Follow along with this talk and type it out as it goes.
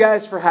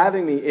Guys, for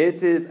having me.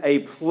 It is a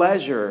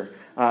pleasure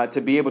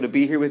to be able to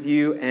be here with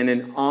you and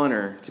an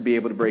honor to be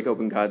able to break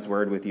open God's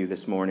Word with you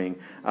this morning.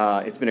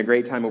 It's been a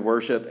great time of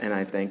worship, and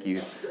I thank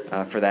you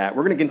for that.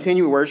 We're going to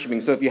continue worshiping,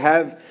 so if you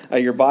have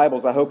your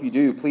Bibles, I hope you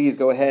do, please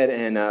go ahead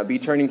and be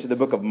turning to the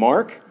book of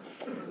Mark.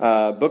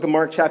 Book of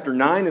Mark chapter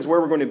 9 is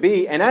where we're going to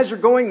be. And as you're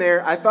going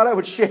there, I thought I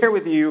would share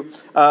with you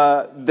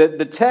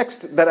the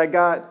text that I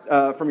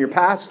got from your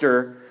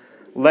pastor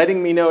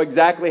letting me know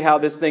exactly how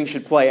this thing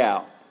should play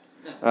out.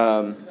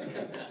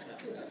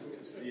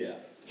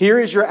 Here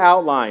is your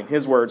outline.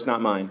 His words,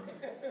 not mine.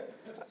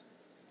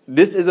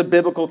 This is a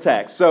biblical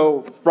text.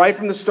 So right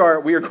from the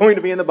start, we are going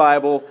to be in the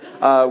Bible.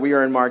 We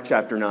are in Mark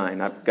chapter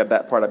 9. I've got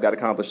that part I've got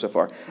accomplished so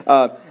far.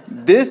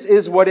 This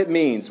is what it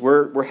means.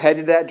 We're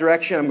headed that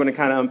direction. I'm going to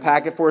kind of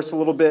unpack it for us a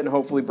little bit and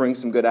hopefully bring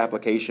some good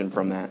application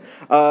from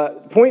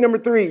that. Point number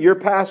 3, your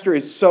pastor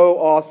is so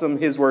awesome.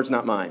 His words,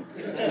 not mine.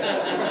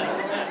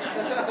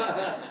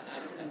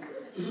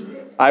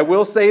 I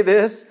will say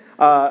this.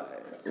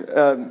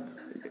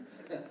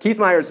 Keith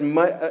Meyer is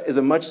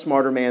a much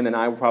smarter man than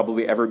I will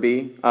probably ever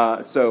be.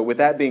 So with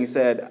that being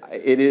said,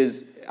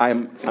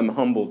 I'm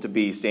humbled to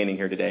be standing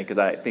here today because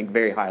I think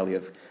very highly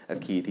of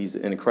Keith. He's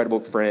an incredible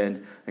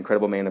friend,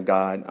 incredible man of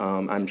God.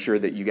 I'm sure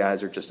that you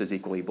guys are just as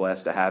equally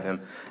blessed to have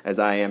him as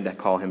I am to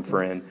call him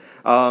friend.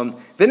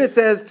 Then it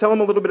says, tell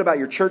him a little bit about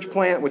your church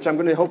plant, which I'm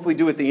going to hopefully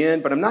do at the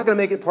end, but I'm not going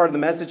to make it part of the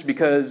message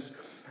because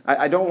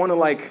I don't want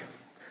to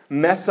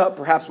mess up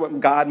perhaps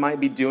what God might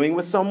be doing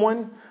with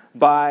someone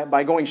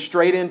by going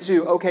straight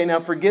into, okay, now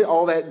forget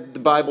all the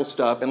Bible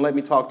stuff and let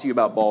me talk to you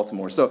about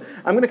Baltimore. So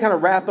I'm going to kind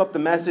of wrap up the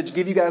message,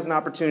 give you guys an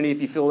opportunity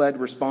if you feel led to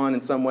respond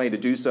in some way to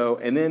do so,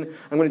 and then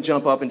I'm going to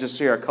jump up and just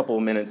share a couple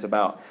of minutes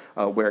about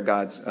where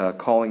God's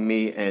calling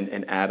me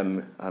and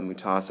Adam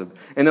Mutasib.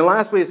 And then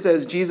lastly it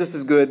says, Jesus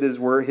is good, his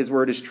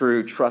word is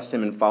true, trust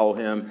him and follow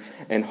him,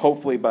 and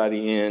hopefully by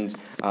the end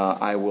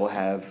I will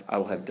have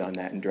done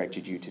that and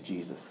directed you to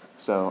Jesus.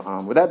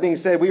 So with that being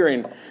said, we are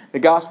in the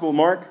Gospel of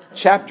Mark,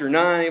 chapter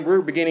 9.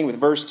 We're beginning with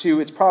verse 2.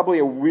 It's probably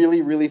a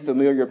really, really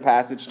familiar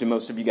passage to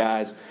most of you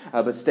guys,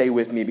 but stay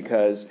with me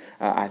because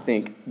I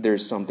think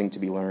there's something to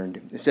be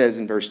learned. It says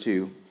in verse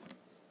 2,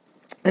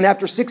 and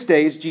after 6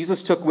 days,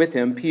 Jesus took with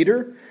him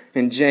Peter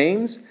and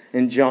James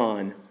and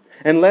John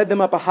and led them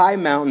up a high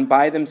mountain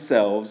by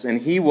themselves, and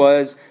he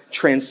was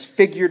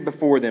transfigured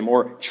before them,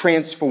 or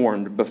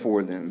transformed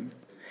before them.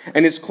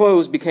 And his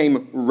clothes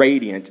became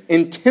radiant,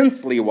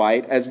 intensely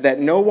white, as that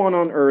no one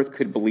on earth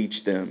could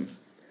bleach them.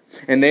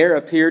 And there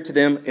appeared to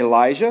them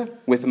Elijah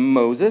with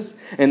Moses,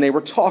 and they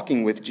were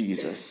talking with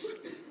Jesus.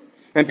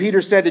 And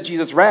Peter said to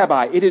Jesus,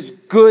 Rabbi, it is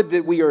good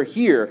that we are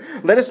here.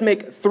 Let us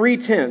make 3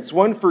 tents,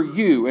 one for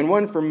you, and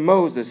one for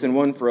Moses, and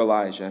one for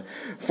Elijah.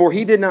 For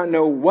he did not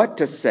know what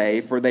to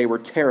say, for they were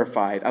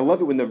terrified. I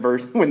love it when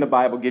the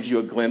Bible gives you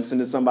a glimpse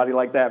into somebody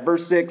like that.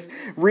 Verse 6,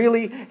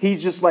 really,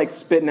 he's just like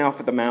spitting out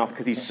at the mouth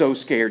because he's so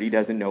scared he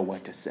doesn't know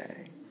what to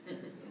say.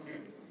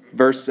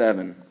 Verse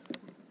 7.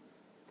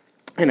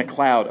 And a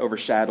cloud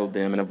overshadowed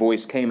them, and a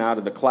voice came out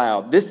of the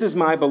cloud. This is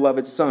my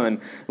beloved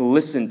son,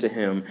 listen to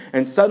him.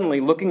 And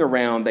suddenly, looking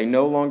around, they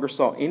no longer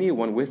saw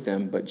anyone with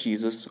them but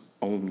Jesus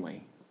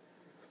only.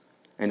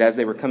 And as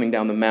they were coming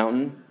down the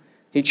mountain,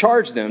 he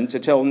charged them to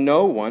tell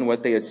no one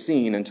what they had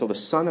seen until the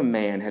Son of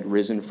Man had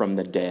risen from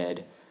the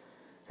dead.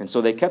 And so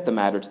they kept the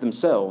matter to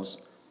themselves,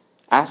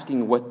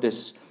 asking what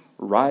this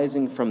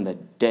rising from the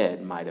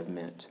dead might have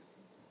meant.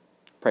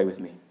 Pray with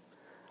me.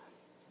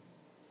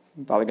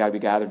 Father God, we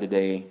gather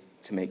today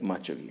to make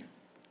much of you,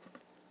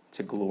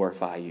 to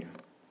glorify you.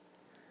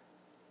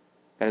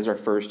 That is our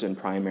first and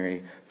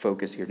primary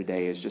focus here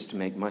today, is just to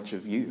make much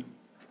of you,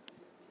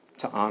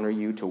 to honor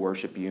you, to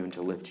worship you, and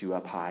to lift you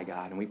up high,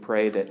 God. And we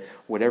pray that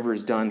whatever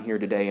is done here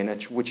today,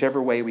 and whichever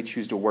way we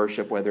choose to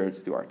worship, whether it's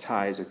through our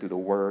tithes or through the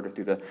word or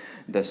through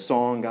the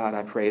song, God,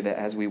 I pray that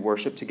as we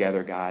worship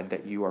together, God,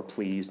 that you are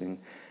pleased and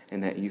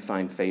that you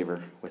find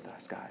favor with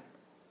us, God.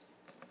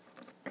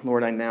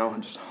 Lord, I now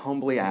just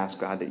humbly ask,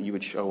 God, that you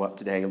would show up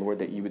today. Lord,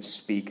 that you would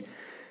speak,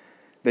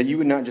 that you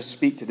would not just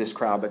speak to this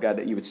crowd, but God,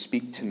 that you would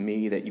speak to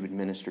me, that you would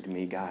minister to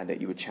me, God,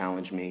 that you would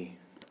challenge me.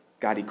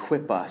 God,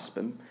 equip us,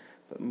 but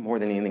more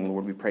than anything,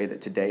 Lord, we pray that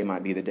today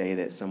might be the day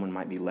that someone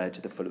might be led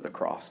to the foot of the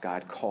cross.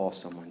 God, call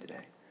someone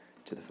today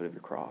to the foot of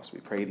the cross. We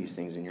pray these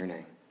things in your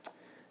name.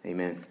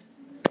 Amen.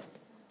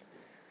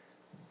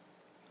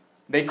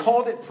 They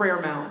called it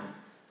Prayer Mountain.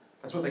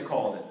 That's what they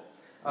called it.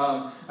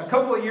 A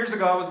couple of years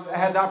ago, I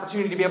had the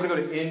opportunity to be able to go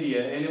to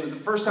India, and it was the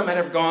first time I'd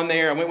ever gone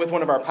there. I went with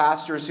one of our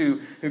pastors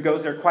who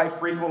goes there quite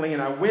frequently,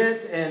 and I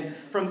went, and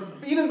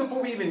even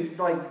before we even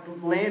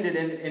landed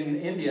in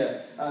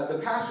India,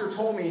 the pastor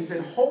told me, he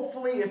said,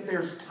 hopefully if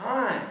there's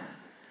time,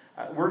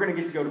 we're going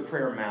to get to go to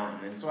Prayer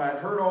Mountain. And so I had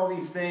heard all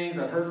these things.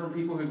 I'd heard from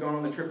people who'd gone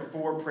on the trip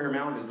before. Prayer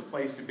Mountain is the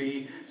place to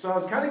be. So I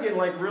was kind of getting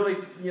really,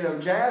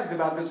 jazzed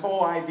about this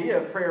whole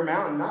idea of Prayer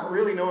Mountain, not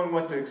really knowing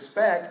what to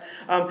expect.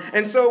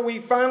 And so we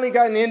finally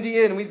got in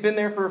India, and we'd been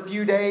there for a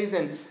few days.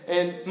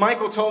 And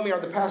Michael told me, or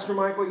the pastor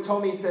Michael, he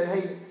told me, he said,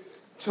 hey,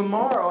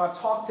 tomorrow I've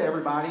talked to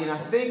everybody, and I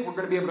think we're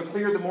going to be able to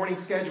clear the morning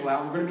schedule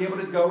out. We're going to be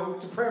able to go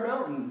to Prayer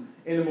Mountain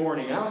in the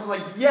morning. And I was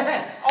like,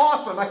 yes,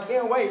 awesome. I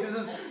can't wait. This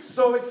is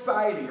so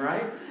exciting,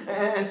 right?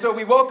 And so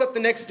we woke up the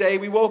next day.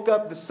 We woke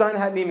up. The sun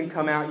hadn't even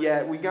come out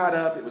yet. We got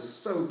up. It was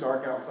so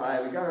dark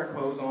outside. We got our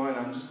clothes on.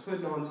 I'm just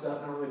putting on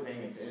stuff, not really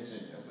paying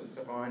attention, putting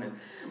stuff on. And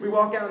we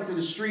walk out into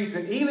the streets.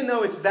 And even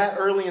though it's that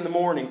early in the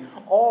morning,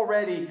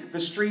 already the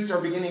streets are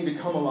beginning to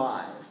come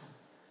alive.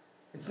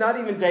 It's not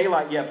even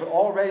daylight yet, but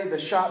already the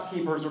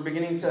shopkeepers are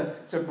beginning to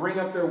bring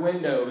up their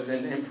windows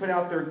and put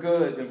out their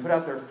goods and put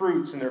out their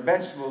fruits and their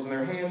vegetables and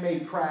their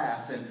handmade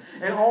crafts.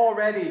 And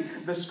already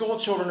the school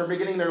children are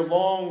beginning their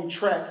long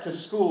trek to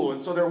school. And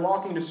so they're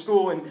walking to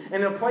school. And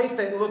in a place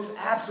that looks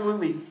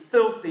absolutely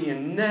filthy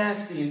and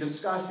nasty and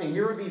disgusting,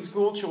 here are these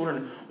school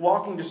children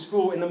walking to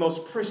school in the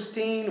most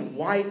pristine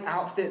white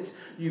outfits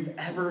you've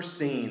ever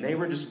seen. They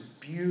were just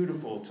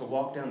beautiful to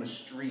walk down the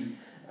street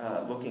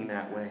looking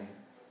that way.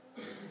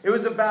 It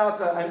was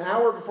about an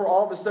hour before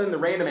all of a sudden the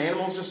random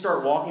animals just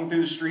start walking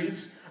through the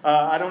streets.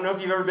 I don't know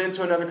if you've ever been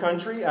to another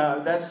country.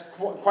 That's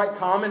quite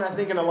common, I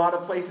think, in a lot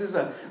of places.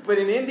 But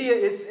in India,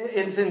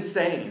 it's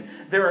insane.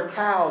 There are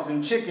cows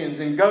and chickens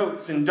and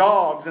goats and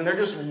dogs, and they're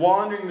just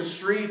wandering the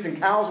streets, and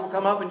cows will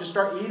come up and just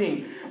start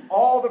eating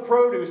all the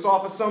produce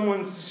off of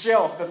someone's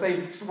shelf that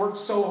they worked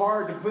so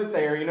hard to put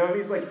there, and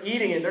he's like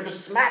eating it. They're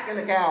just smacking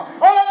the cow.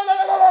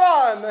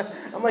 And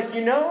I'm like,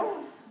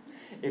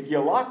 if you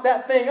lock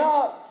that thing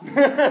up.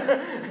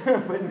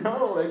 But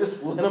no, they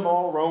just let them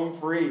all roam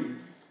free.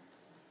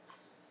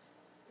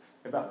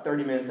 About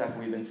 30 minutes after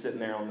we've been sitting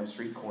there on the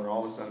street corner,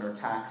 all of a sudden our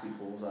taxi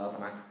pulls up,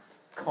 and I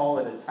call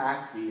it a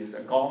taxi. It's a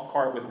golf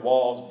cart with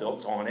walls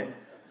built on it.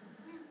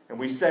 And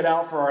we set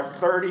out for our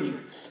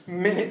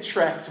 30-minute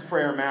trek to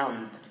Prayer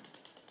Mountain.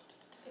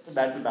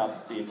 That's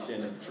about the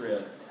extent of the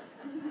trip.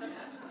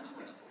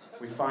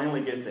 We finally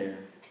get there.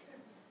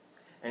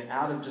 And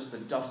out of just the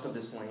dust of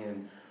this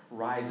land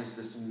rises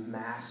this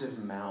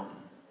massive mountain.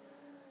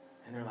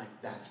 And they're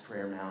like, that's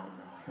Prayer Mountain.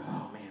 We're like,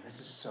 oh man, this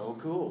is so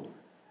cool.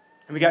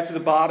 And we got to the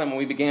bottom, and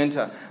we began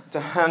to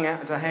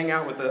hang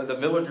out with the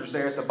villagers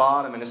there at the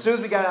bottom. And as soon as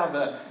we got out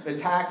of the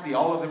taxi,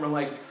 all of them were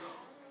like,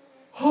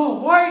 oh,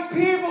 white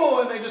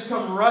people! And they just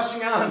come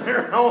rushing out of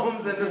their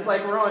homes, and it's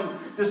like we're on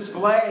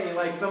display.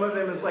 Like some of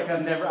them, it's like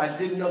I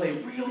didn't know they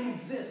really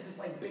exist. It's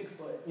like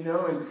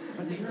Bigfoot,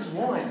 but there's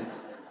one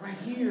right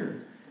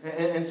here.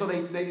 And so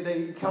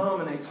they come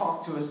and they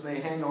talk to us and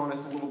they hang on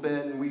us a little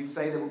bit, and we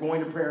say that we're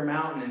going to Prayer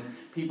Mountain, and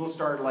people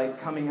start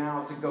coming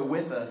out to go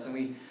with us,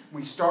 and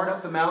we start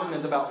up the mountain.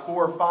 There's about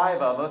 4 or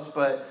 5 of us,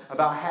 but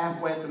about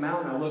halfway up the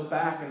mountain I look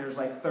back and there's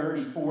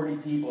 30, 40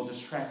 people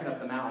just trekking up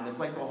the mountain. It's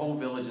like the whole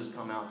village has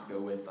come out to go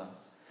with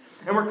us.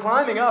 And we're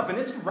climbing up, and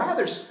it's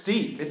rather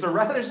steep. It's a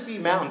rather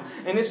steep mountain.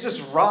 And it's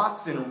just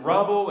rocks and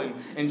rubble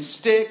and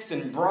sticks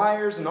and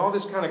briars and all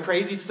this kind of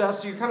crazy stuff.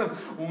 So you're kind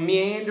of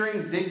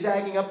meandering,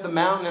 zigzagging up the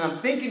mountain. And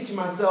I'm thinking to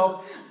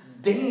myself,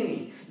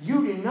 Danny,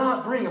 you did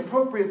not bring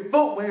appropriate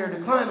footwear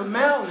to climb a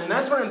mountain. And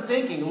that's what I'm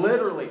thinking,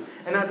 literally.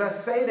 And as I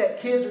say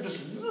that, kids are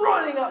just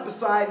running up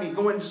beside me,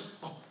 going just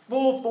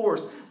full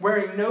force,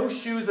 wearing no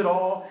shoes at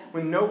all,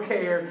 with no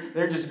care.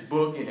 They're just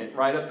booking it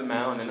right up the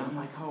mountain. And I'm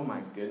like, oh my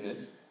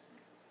goodness.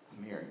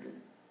 American.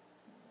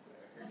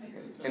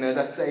 And as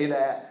I say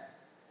that,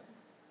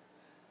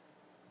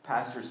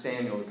 Pastor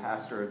Samuel, the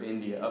pastor of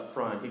India, up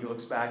front, he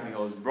looks back and he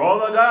goes,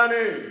 Brother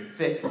Danny!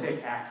 Thick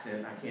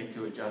accent. I can't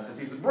do it justice.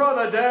 He says,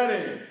 Brother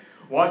Danny,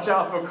 watch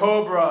out for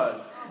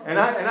cobras. And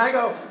I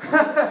go,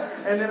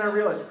 and then I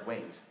realize,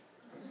 wait.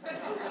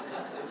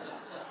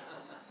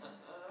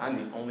 I'm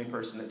the only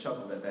person that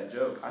chuckled at that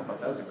joke. I thought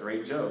that was a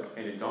great joke.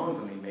 And it dawns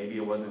on me, maybe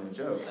it wasn't a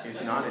joke.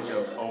 It's not a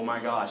joke. Oh my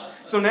gosh.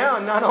 So now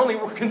I'm not only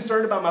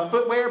concerned about my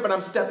footwear, but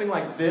I'm stepping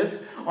like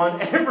this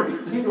on every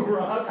single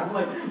rock.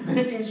 I'm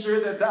making sure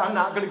that I'm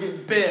not going to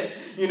get bit.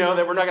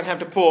 That we're not going to have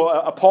to pull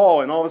a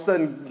paw and all of a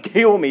sudden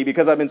kill me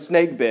because I've been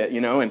snake bit,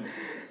 And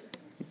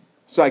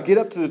so I get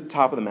up to the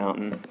top of the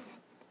mountain.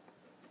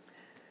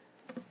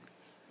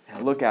 And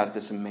I look out at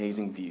this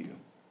amazing view.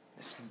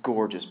 This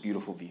gorgeous,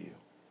 beautiful view.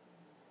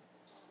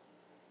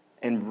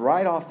 And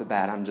right off the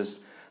bat,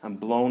 I'm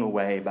blown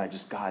away by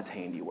just God's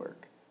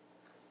handiwork.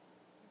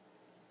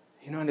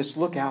 I just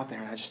look out there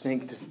and I just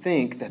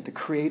think that the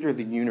creator of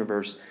the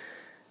universe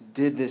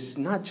did this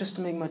not just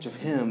to make much of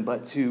him,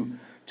 but to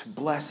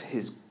bless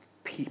his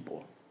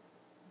people.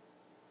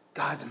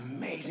 God's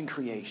amazing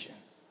creation.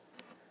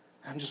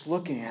 I'm just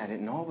looking at it,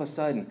 and all of a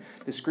sudden,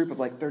 this group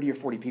of 30 or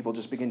 40 people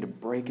just begin to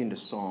break into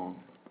song.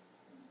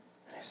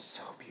 And it's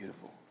so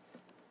beautiful.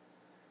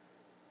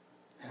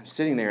 I'm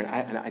sitting there,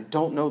 and I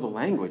don't know the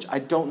language. I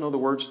don't know the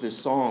words to this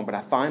song, but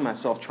I find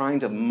myself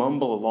trying to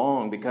mumble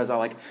along because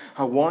I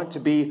want to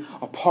be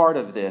a part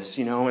of this,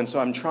 And so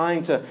I'm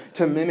trying to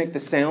mimic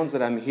the sounds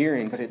that I'm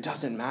hearing, but it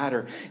doesn't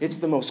matter. It's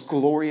the most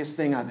glorious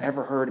thing I've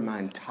ever heard in my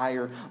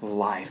entire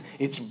life.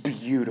 It's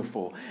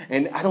beautiful.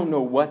 And I don't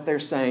know what they're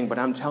saying, but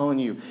I'm telling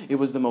you, it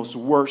was the most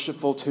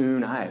worshipful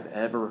tune I have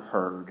ever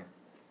heard.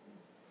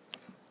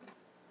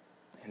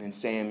 And then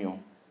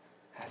Samuel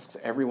asks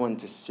everyone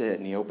to sit,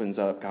 and he opens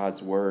up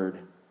God's word,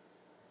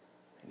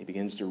 and he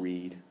begins to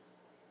read.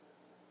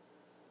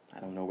 I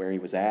don't know where he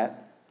was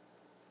at.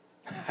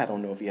 I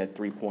don't know if he had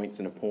 3 points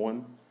in a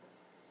poem.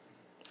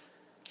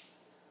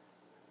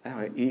 I don't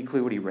have any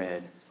clue what he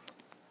read.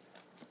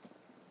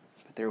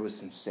 But there was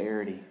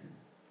sincerity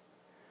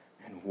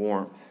and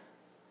warmth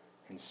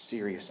and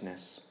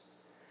seriousness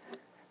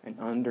and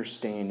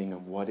understanding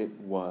of what it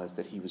was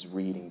that he was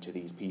reading to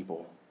these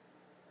people.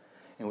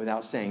 And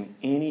without saying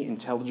any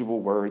intelligible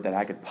word that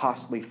I could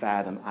possibly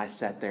fathom, I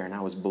sat there and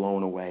I was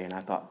blown away, and I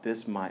thought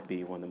this might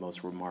be one of the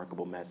most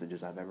remarkable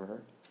messages I've ever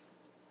heard.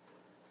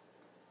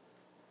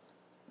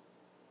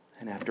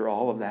 And after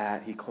all of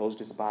that, he closed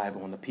his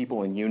Bible, and the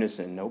people in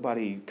unison,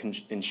 nobody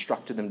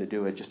instructed them to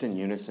do it, just in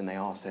unison, they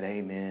all said,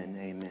 amen,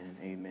 amen,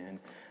 amen,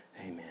 amen,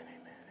 amen,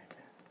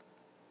 amen.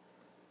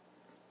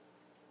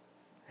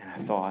 And I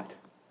thought,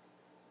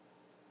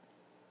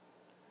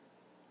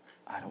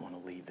 I don't want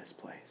to leave this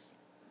place.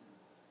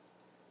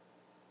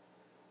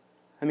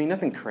 I mean,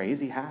 nothing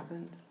crazy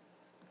happened.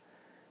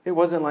 It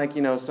wasn't like,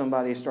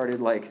 somebody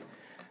started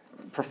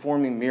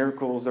performing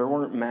miracles. There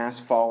weren't mass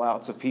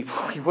fallouts of people.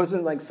 It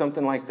wasn't like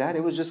something like that.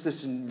 It was just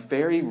this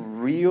very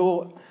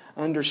real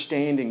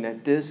understanding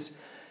that this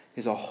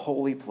is a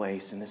holy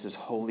place and this is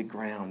holy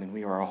ground and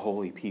we are a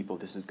holy people.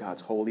 This is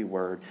God's holy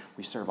word.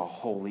 We serve a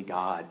holy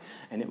God.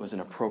 And it was an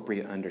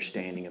appropriate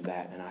understanding of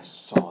that, and I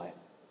saw it.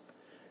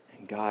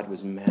 And God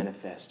was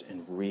manifest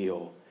and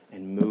real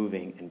and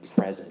moving and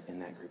present in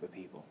that group of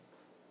people.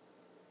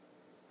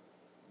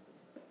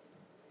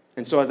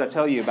 And so as I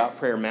tell you about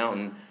Prayer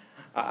Mountain,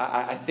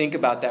 I think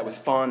about that with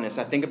fondness.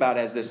 I think about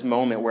it as this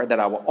moment that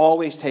I will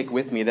always take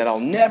with me, that I'll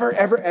never,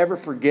 ever, ever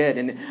forget.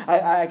 And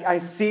I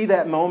see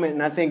that moment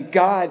and I think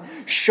God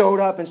showed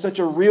up in such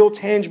a real,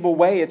 tangible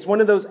way. It's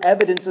one of those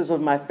evidences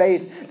of my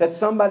faith that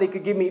somebody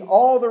could give me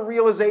all the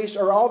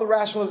realization or all the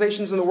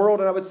rationalizations in the world,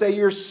 and I would say,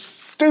 you're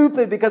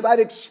stupid, because I've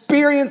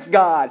experienced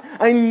God.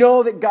 I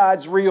know that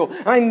God's real.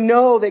 I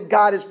know that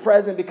God is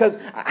present because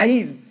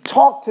He's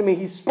talked to me.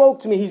 He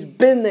spoke to me. He's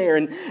been there.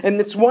 And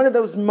it's one of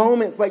those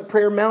moments like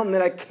Prayer Mountain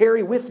that I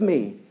carry with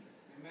me.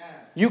 Amen.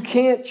 You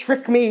can't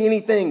trick me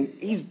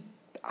anything.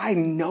 I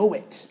know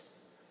it,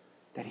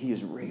 that He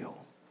is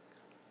real.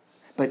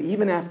 But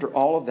even after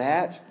all of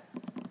that,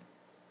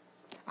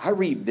 I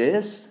read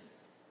this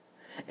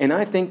and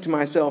I think to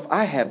myself,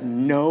 I have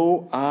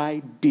no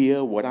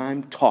idea what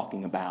I'm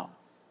talking about.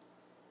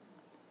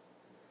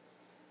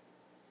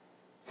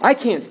 I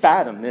can't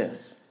fathom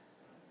this.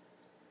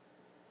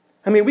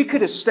 I mean, we could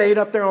have stayed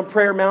up there on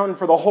Prayer Mountain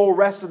for the whole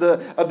rest of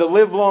the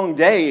livelong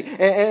day.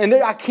 And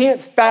I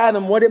can't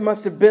fathom what it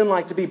must have been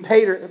like to be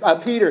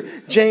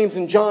Peter, James,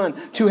 and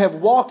John, to have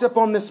walked up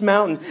on this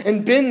mountain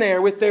and been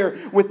there with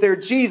their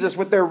Jesus,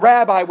 with their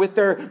rabbi, with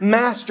their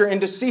master,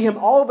 and to see him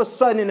all of a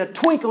sudden in a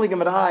twinkling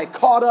of an eye,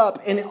 caught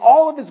up in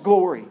all of his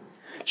glory,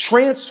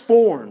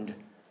 transformed.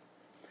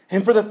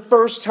 And for the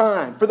first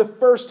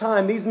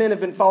time, these men have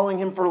been following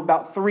him for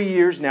about 3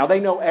 years now. They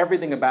know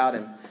everything about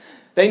him.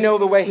 They know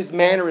the way his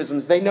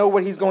mannerisms. They know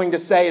what he's going to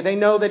say. They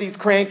know that he's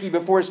cranky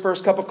before his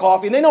first cup of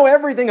coffee. And they know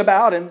everything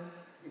about him.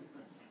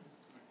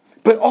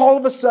 But all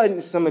of a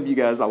sudden, some of you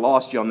guys, I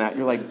lost you on that.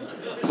 You're like,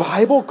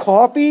 Bible,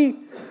 coffee,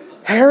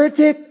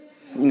 heretic?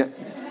 No.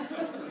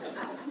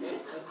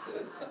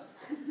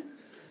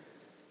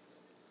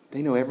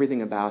 They know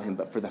everything about him.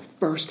 But for the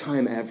first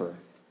time ever,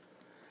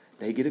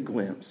 they get a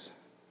glimpse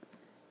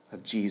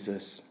of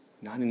Jesus,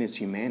 not in his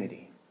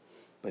humanity,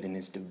 but in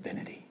his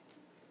divinity.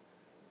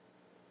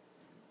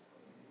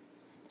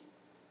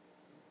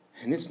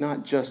 And it's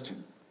not just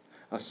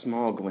a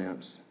small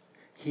glimpse.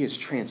 He is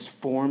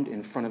transformed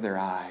in front of their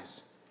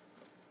eyes.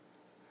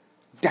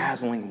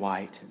 Dazzling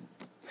white.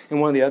 In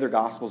one of the other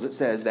Gospels, it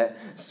says that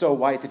so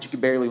white that you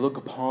could barely look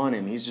upon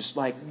him. He's just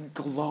like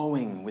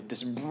glowing with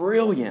this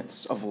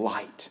brilliance of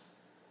light.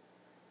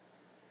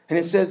 And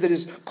it says that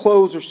his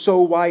clothes are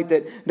so white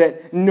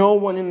that no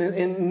one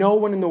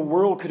in the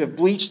world could have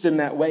bleached them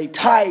that way.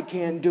 Tide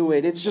can't do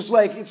it. It's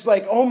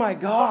like, oh my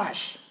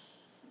gosh.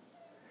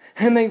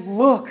 And they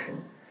look.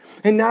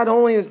 And not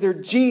only is there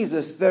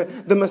Jesus, the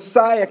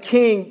Messiah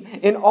King,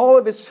 in all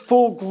of his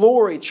full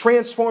glory,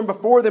 transformed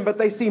before them, but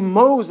they see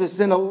Moses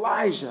and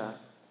Elijah.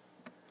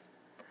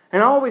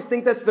 And I always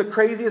think that's the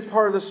craziest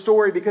part of the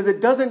story, because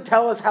it doesn't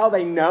tell us how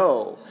they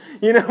know.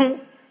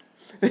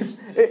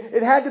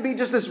 It had to be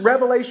just this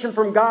revelation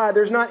from God.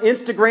 There's not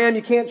Instagram.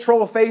 You can't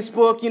troll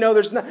Facebook.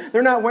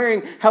 They're not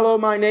wearing, hello,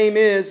 my name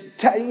is.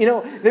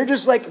 They're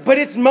just like, but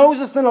it's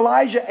Moses and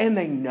Elijah, and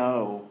they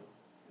know.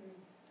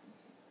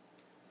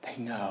 They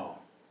know.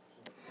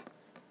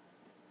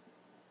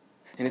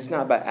 And it's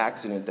not by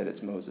accident that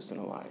it's Moses and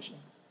Elijah.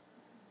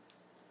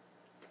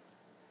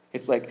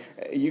 It's like,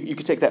 you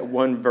could take that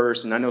one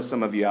verse, and I know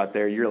some of you out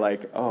there, you're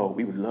like, oh,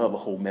 we would love a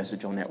whole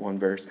message on that one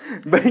verse.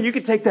 But you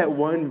could take that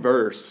one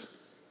verse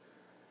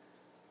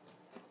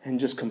and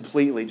just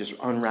completely just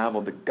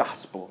unravel the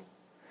gospel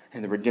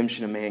and the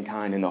redemption of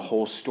mankind and the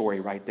whole story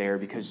right there.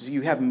 Because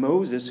you have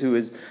Moses, who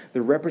is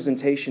the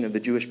representation of the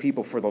Jewish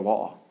people for the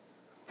law.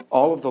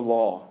 All of the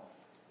law.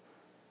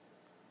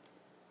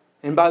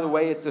 And by the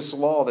way, it's this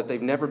law that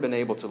they've never been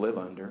able to live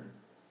under.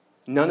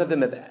 None of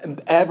them have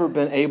ever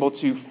been able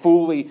to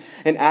fully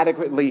and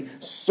adequately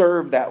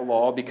serve that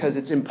law because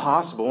it's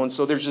impossible. And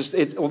so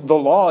the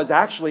law is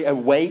actually a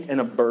weight and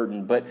a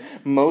burden. But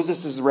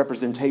Moses is a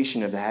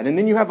representation of that. And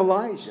then you have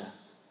Elijah,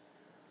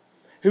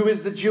 who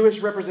is the Jewish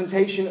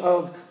representation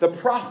of the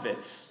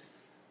prophets.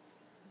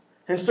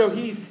 And so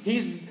he's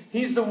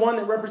the one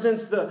that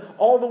represents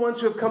all the ones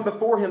who have come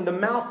before him, the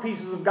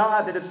mouthpieces of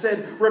God that have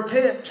said,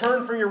 repent,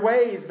 turn from your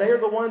ways. They are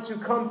the ones who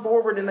come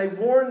forward and they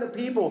warn the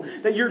people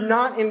that you're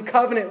not in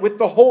covenant with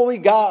the holy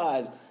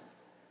God.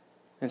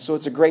 And so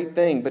it's a great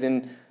thing. But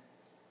in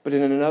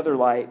another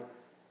light,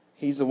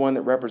 he's the one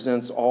that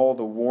represents all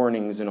the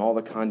warnings and all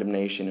the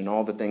condemnation and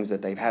all the things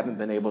that they haven't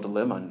been able to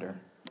live under.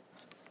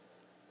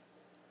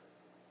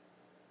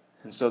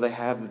 And so they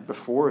have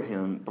before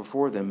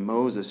them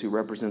Moses, who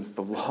represents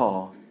the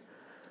law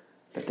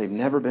that they've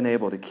never been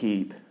able to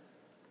keep.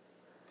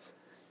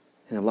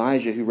 And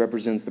Elijah, who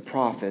represents the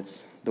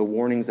prophets, the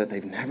warnings that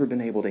they've never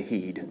been able to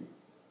heed.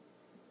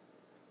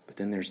 But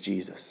then there's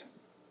Jesus,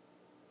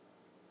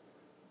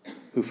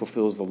 who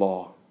fulfills the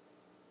law.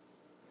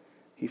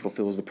 He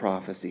fulfills the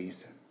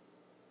prophecies.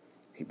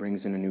 He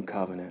brings in a new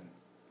covenant.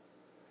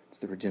 It's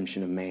the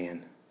redemption of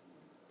man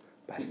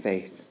by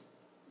faith.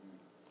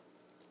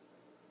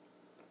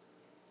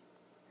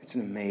 It's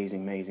an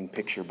amazing, amazing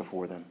picture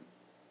before them.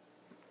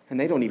 And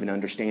they don't even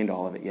understand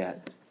all of it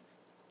yet.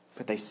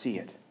 But they see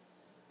it.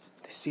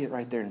 They see it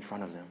right there in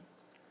front of them.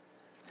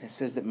 And it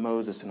says that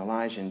Moses and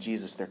Elijah and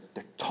Jesus, they're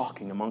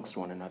talking amongst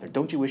one another.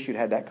 Don't you wish you'd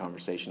had that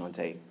conversation on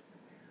tape?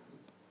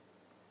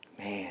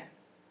 Man.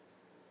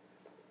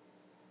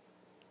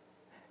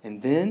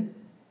 And then,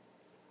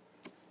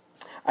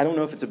 I don't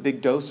know if it's a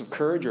big dose of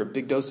courage or a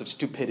big dose of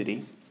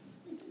stupidity,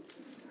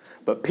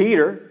 but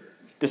Peter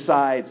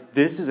decides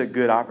this is a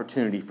good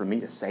opportunity for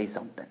me to say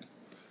something.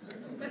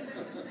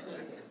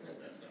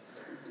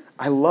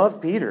 I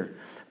love Peter.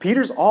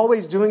 Peter's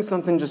always doing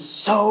something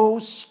just so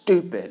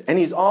stupid, and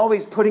he's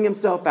always putting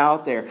himself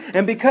out there.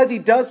 And because he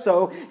does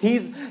so,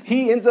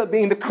 he ends up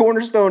being the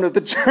cornerstone of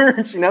the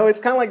church. It's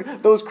kind of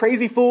like those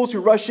crazy fools who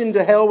rush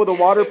into hell with a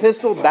water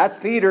pistol. That's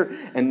Peter,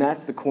 and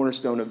that's the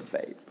cornerstone of the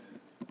faith.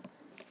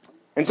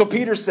 And so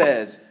Peter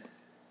says,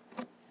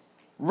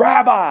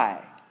 Rabbi,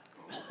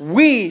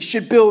 we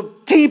should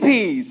build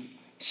teepees,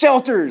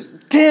 shelters,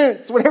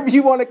 tents, whatever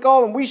you want to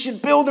call them. We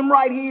should build them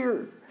right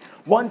here.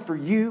 One for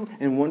you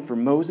and one for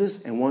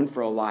Moses and one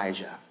for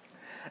Elijah.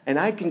 And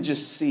I can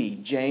just see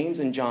James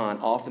and John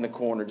off in the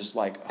corner just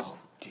like, oh,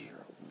 dear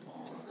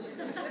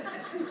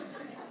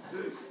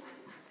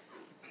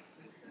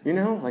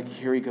Lord. Like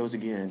here he goes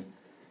again.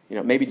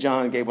 Maybe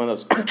John gave one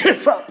of those,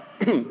 kiss up.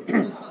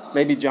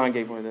 Maybe John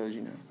gave one of those,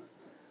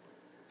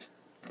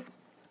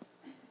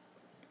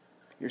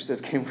 Here says,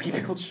 can we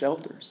build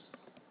shelters?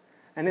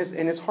 And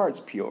his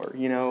heart's pure,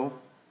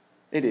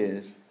 It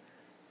is.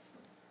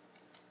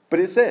 But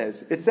it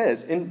says,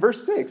 in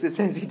verse 6, it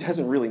says he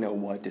doesn't really know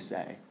what to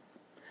say.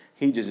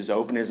 He just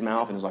opened his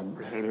mouth and was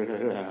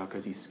like,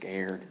 because he's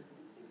scared.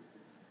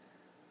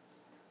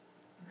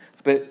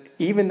 But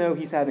even though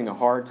he's having a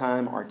hard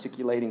time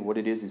articulating what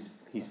it is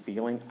he's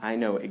feeling, I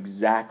know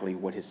exactly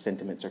what his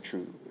sentiments are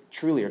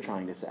truly are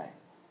trying to say.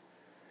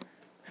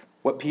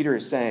 What Peter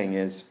is saying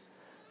is,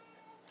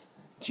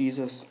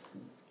 Jesus,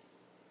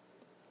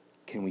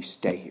 can we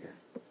stay here?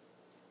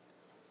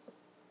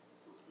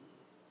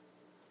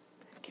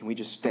 Can we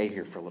just stay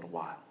here for a little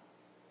while?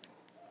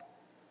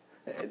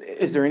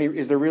 Is there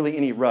really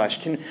any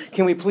rush?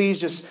 Can we please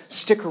just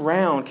stick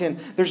around?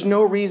 There's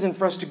no reason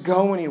for us to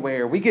go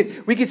anywhere. We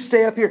could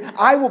stay up here.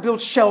 I will build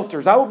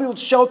shelters. I will build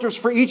shelters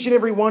for each and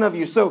every one of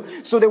you so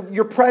that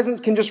your presence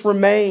can just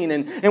remain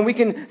and we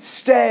can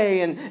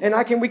stay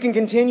and we can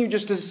continue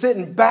just to sit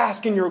and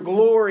bask in your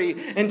glory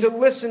and to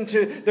listen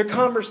to the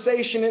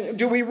conversation. And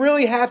do we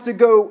really have to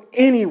go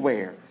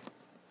anywhere?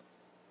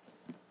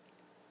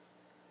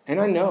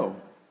 And I know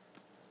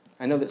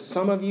that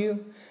some of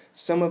you,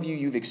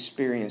 you've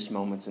experienced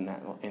moments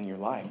in your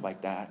life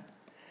like that.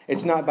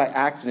 It's not by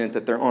accident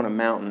that they're on a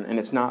mountain, and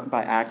it's not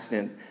by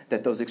accident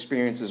that those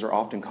experiences are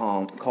often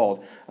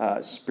called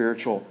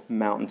spiritual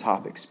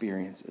mountaintop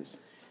experiences.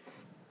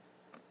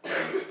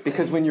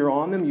 Because when you're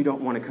on them, you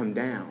don't want to come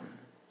down.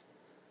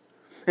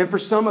 And for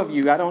some of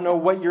you, I don't know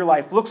what your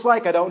life looks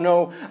like. I don't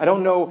know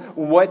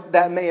how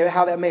that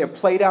may have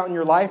played out in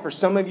your life. For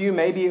some of you,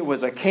 maybe it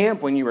was a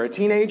camp when you were a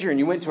teenager and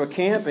you went to a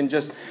camp and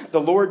just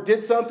the Lord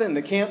did something.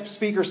 The camp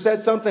speaker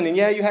said something, and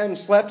you hadn't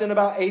slept in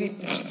about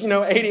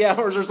 80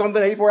 hours or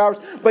something, 84 hours.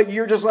 But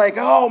you're just like,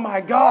 oh my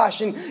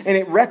gosh, and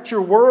it wrecked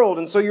your world.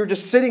 And so you're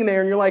just sitting there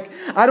and you're like,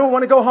 I don't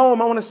want to go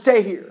home. I want to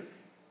stay here.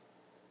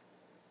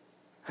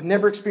 I've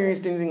never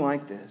experienced anything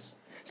like this.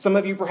 Some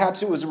of you,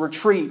 perhaps it was a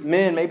retreat.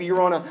 Men, maybe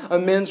you're on a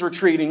men's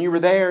retreat and you were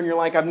there and you're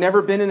like, I've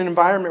never been in an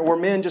environment where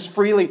men just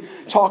freely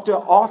talk to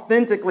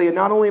authentically and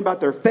not only about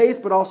their faith,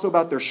 but also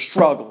about their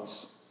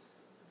struggles.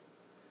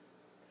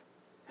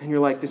 And you're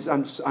like,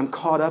 I'm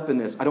caught up in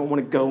this. I don't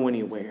want to go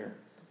anywhere.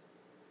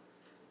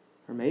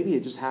 Or maybe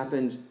it just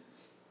happened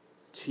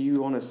to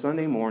you on a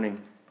Sunday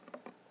morning.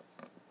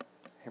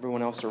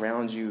 Everyone else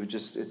around you,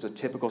 it's a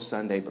typical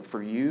Sunday, but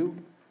for you,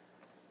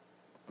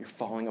 you're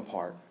falling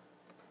apart.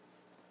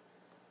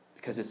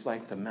 Because it's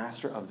like the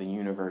master of the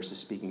universe is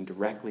speaking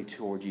directly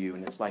toward you,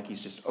 and it's like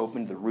he's just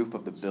opened the roof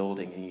of the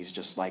building, and he's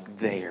just like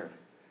there.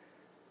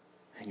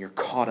 And you're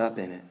caught up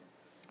in it.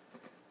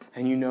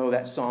 And you know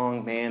that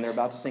song, man, they're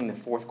about to sing the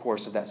fourth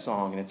chorus of that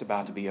song, and it's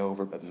about to be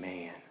over, but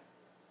man,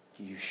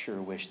 you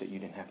sure wish that you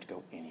didn't have to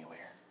go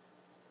anywhere.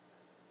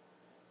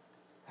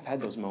 I've had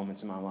those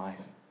moments in my life.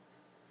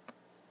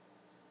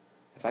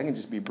 If I can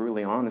just be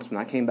brutally honest, when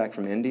I came back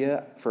from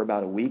India for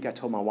about a week, I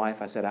told my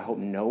wife, I said, I hope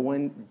no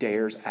one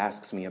dares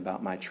asks me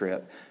about my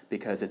trip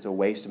because it's a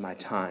waste of my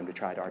time to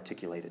try to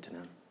articulate it to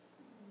them.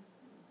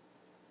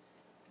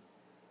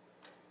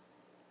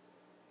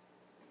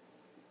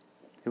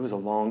 It was a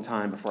long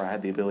time before I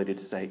had the ability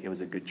to say it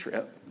was a good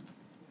trip.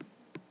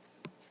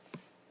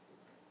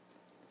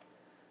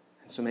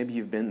 And so maybe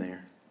you've been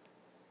there.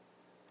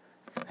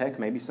 Heck,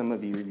 maybe some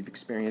of you've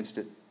experienced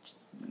it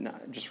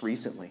just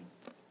recently.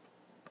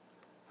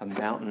 A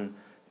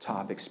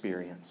mountaintop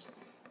experience.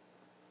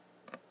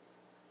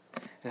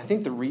 And I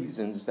think the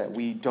reasons that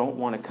we don't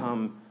want to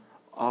come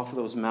off of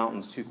those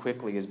mountains too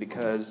quickly is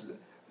because,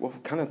 well,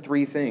 kind of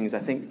three things. I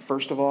think,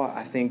 first of all,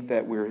 I think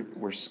that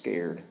we're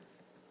scared.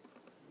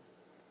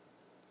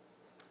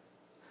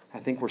 I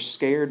think we're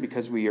scared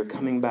because we are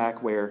coming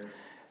back where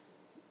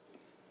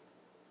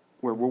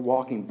we're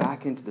walking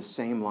back into the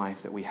same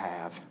life that we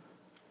have.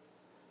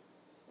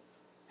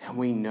 And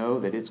we know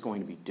that it's going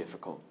to be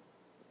difficult.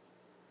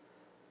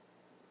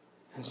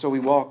 And so we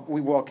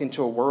walk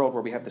into a world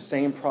where we have the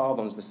same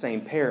problems, the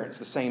same parents,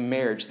 the same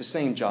marriage, the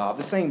same job,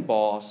 the same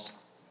boss.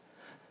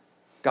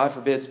 God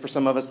forbid, for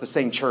some of us, the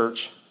same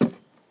church.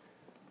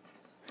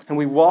 And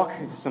we walk,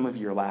 some of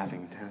you are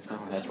laughing.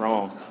 That's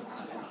wrong.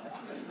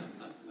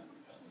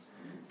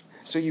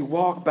 So you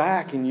walk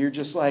back and you're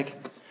just like,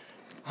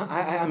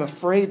 I'm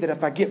afraid that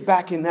if I get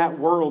back in that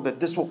world, that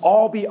this will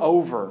all be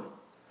over.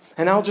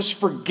 And I'll just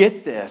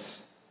forget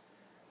this.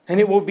 And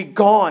it will be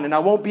gone, and I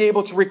won't be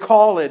able to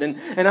recall it.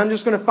 And I'm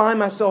just going to find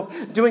myself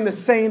doing the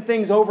same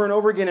things over and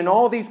over again. And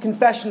all these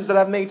confessions that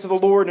I've made to the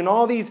Lord and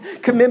all these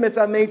commitments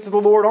I've made to the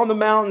Lord on the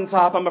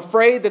mountaintop, I'm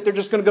afraid that they're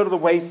just going to go to the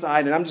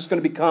wayside, and I'm just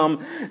going to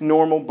become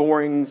normal,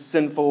 boring,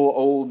 sinful,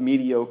 old,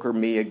 mediocre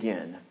me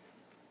again.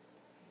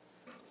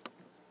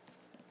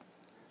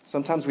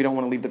 Sometimes we don't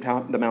want to leave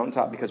the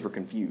mountaintop because we're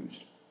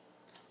confused.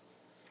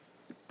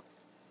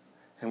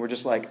 And we're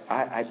just like,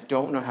 I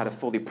don't know how to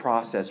fully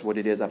process what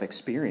it is I've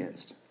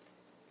experienced.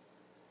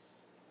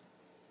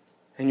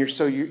 And you're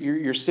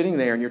sitting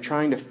there and you're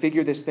trying to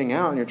figure this thing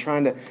out and you're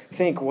trying to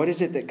think, what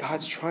is it that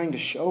God's trying to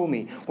show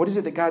me? What is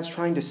it that God's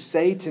trying to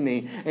say to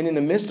me? And in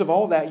the midst of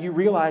all that, you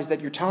realize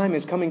that your time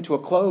is coming to a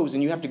close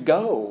and you have to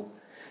go.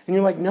 And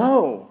you're like,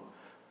 no,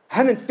 I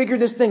haven't figured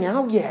this thing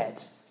out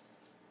yet.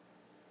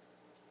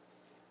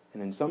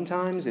 And then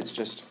sometimes it's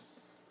just,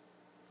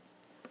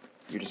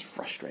 you're just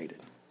frustrated.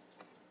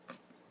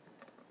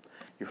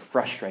 You're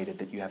frustrated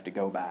that you have to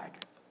go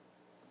back.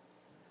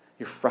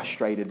 You're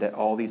frustrated that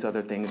all these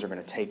other things are going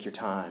to take your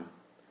time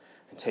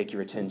and take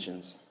your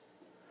attentions.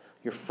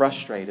 You're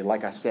frustrated,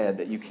 like I said,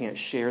 that you can't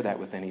share that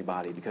with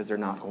anybody because they're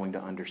not going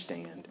to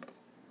understand.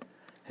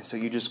 And so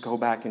you just go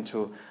back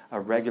into a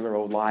regular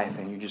old life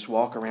and you just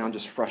walk around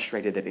just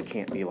frustrated that it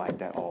can't be like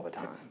that all the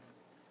time.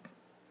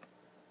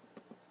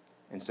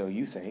 And so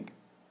you think,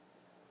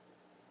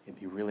 it'd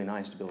be really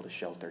nice to build a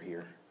shelter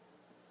here.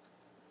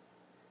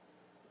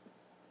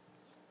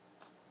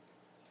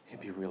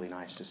 It'd be really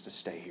nice just to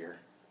stay here.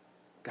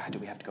 God, do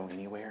we have to go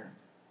anywhere?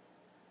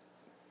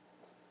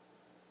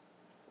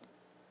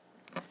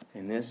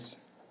 And this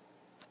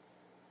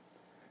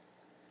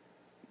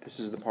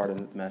is the part of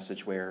the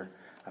message where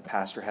a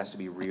pastor has to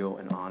be real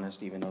and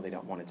honest even though they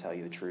don't want to tell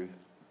you the truth.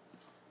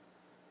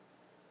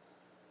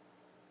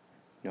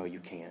 No, you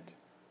can't.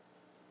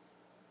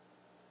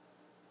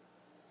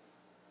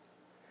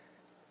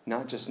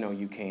 Not just no,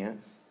 you can't,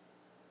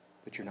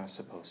 but you're not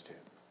supposed to.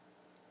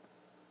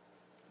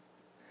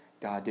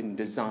 God didn't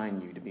design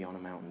you to be on a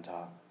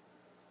mountaintop.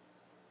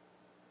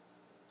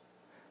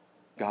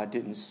 God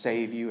didn't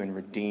save you and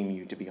redeem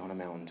you to be on a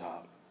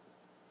mountaintop.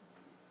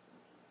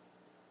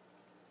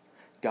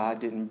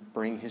 God didn't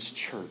bring His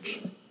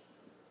church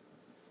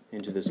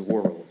into this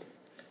world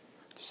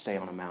to stay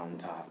on a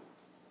mountaintop.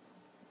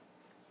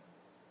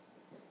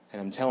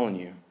 And I'm telling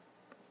you,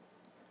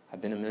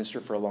 I've been a minister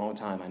for a long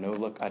time. I know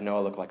I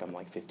look like I'm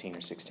like 15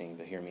 or 16,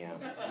 but hear me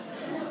out.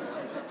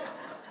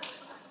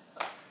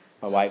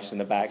 My wife's in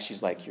the back.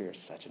 She's like, you're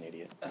such an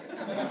idiot.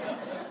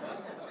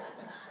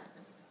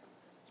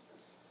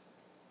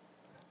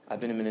 I've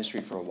been in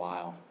ministry for a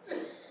while.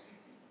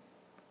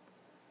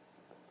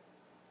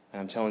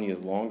 And I'm telling you,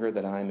 the longer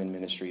that I'm in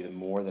ministry, the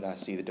more that I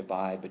see the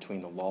divide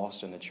between the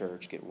lost and the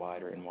church get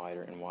wider and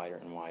wider and wider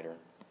and wider.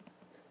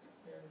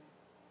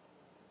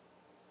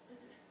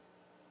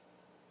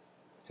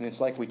 And it's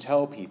like we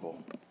tell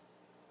people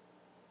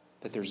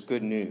that there's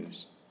good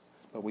news,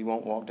 but we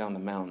won't walk down the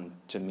mountain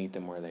to meet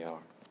them where they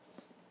are.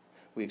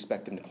 We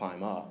expect them to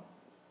climb up.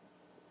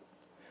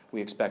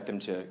 We expect them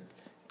to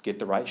get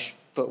the right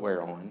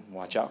footwear on,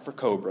 watch out for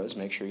cobras,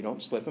 make sure you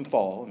don't slip and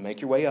fall, and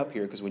make your way up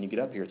here, because when you get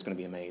up here, it's going to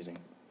be amazing.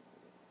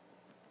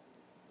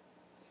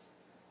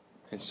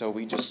 And so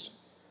we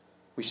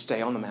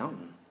stay on the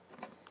mountain.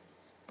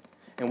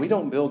 And we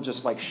don't build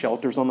just like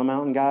shelters on the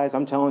mountain, guys.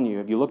 I'm telling you,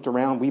 if you looked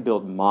around, we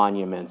build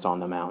monuments on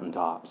the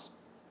mountaintops.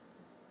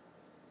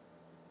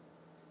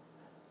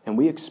 And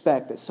we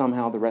expect that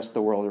somehow the rest of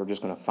the world are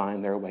just going to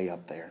find their way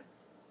up there.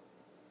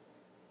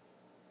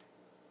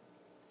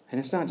 And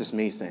it's not just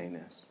me saying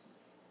this.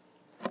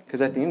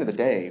 Because at the end of the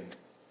day,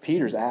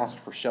 Peter's asked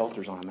for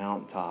shelters on a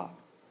mountaintop.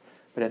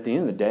 But at the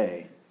end of the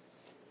day,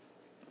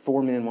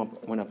 4 men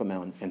went up a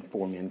mountain and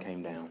 4 men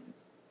came down.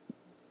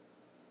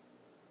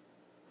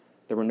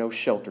 There were no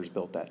shelters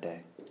built that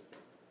day.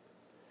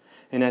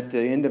 And at the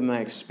end of my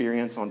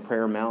experience on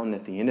Prayer Mountain,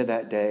 at the end of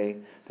that day,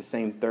 the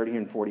same 30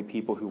 and 40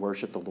 people who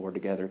worshiped the Lord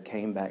together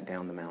came back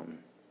down the mountain.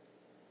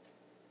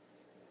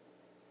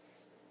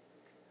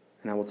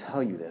 And I will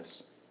tell you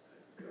this.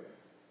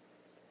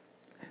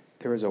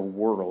 There is a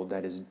world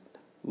that is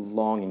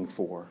longing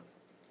for,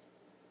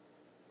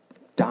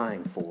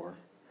 dying for,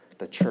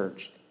 the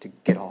church to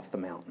get off the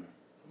mountain.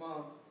 Come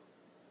on.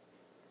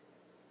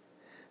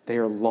 They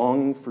are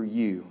longing for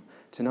you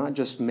to not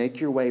just make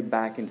your way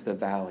back into the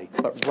valley,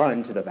 but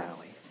run to the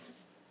valley.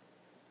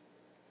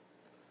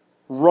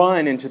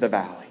 Run into the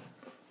valley.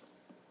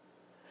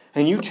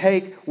 And you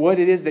take what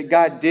it is that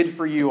God did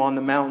for you on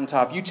the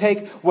mountaintop. You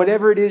take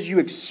whatever it is you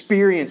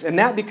experience, and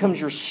that becomes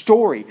your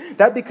story.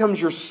 That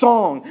becomes your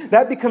song.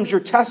 That becomes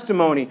your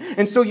testimony.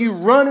 And so you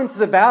run into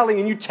the valley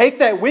and you take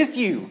that with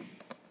you.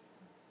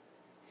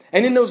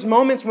 And in those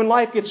moments when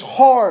life gets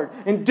hard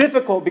and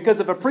difficult, because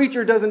if a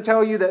preacher doesn't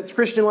tell you that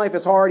Christian life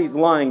is hard, he's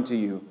lying to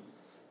you.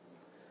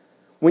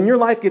 When your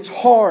life gets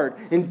hard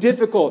and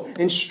difficult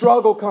and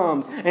struggle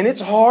comes and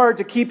it's hard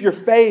to keep your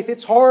faith,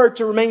 it's hard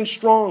to remain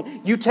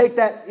strong, you take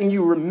that and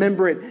you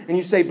remember it and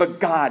you say, but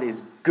God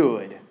is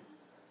good.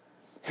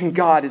 And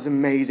God is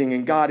amazing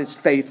and God is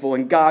faithful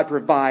and God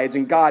provides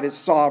and God is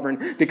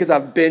sovereign because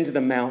I've been to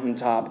the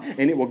mountaintop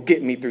and it will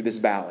get me through this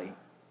valley.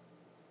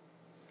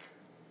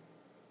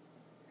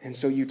 And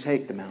so you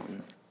take the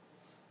mountain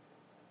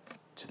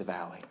to the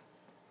valley.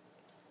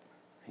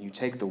 And you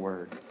take the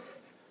word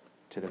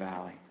to the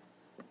valley.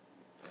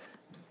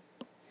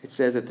 It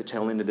says at the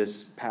tail end of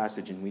this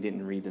passage, and we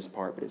didn't read this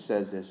part, but it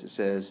says this. It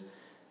says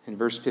in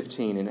verse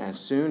 15, and as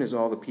soon as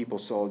all the people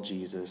saw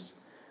Jesus,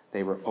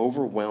 they were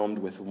overwhelmed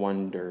with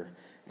wonder,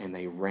 and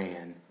they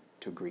ran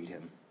to greet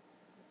him.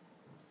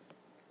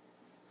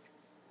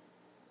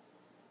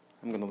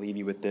 I'm going to leave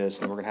you with this,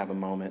 and we're going to have a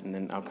moment, and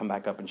then I'll come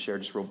back up and share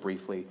just real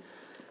briefly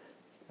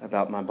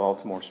about my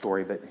Baltimore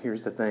story. But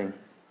here's the thing.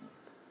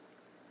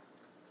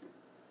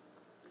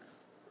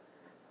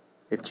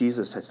 If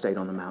Jesus had stayed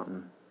on the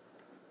mountain,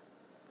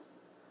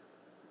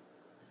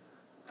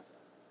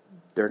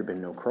 there'd have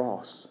been no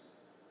cross.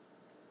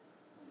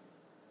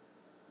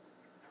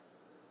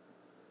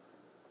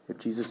 If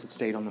Jesus had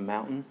stayed on the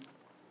mountain,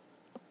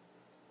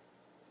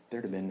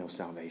 there'd have been no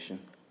salvation.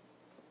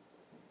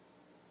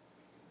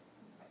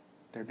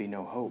 There'd be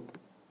no hope.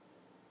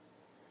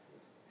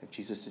 If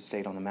Jesus had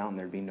stayed on the mountain,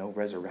 there'd be no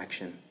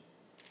resurrection.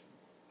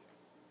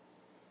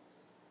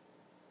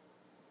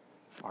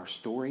 Our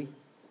story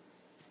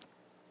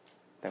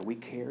that we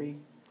carry,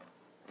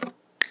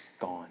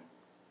 gone.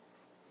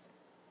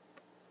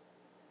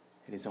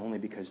 It is only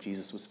because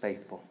Jesus was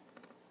faithful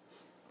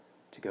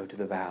to go to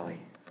the valley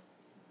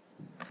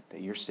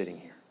that you're sitting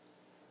here.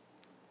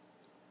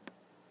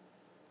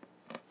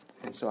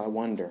 And so I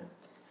wonder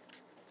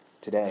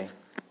today,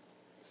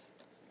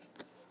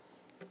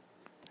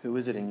 who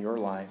is it in your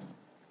life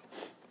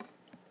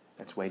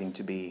that's waiting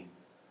to be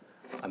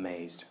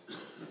amazed?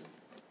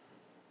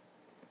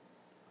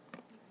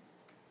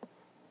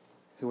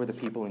 Who are the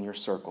people in your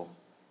circle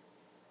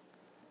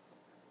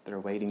that are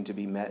waiting to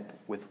be met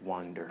with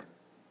wonder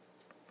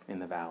in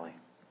the valley?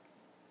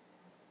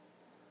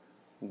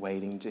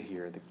 Waiting to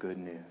hear the good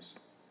news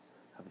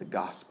of the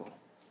gospel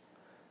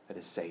that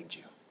has saved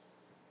you.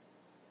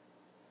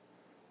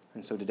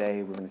 And so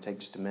today we're going to take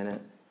just a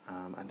minute.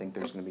 I think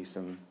there's going to be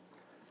some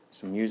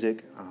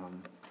music.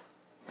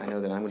 I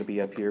know that I'm going to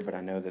be up here, but I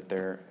know that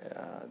there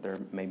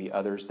may be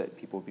others that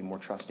people would be more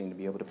trusting to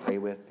be able to pray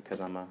with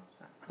because I'm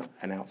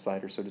an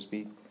outsider, so to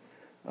speak.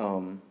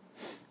 But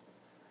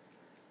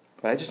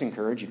I just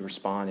encourage you to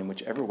respond in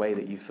whichever way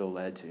that you feel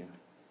led to.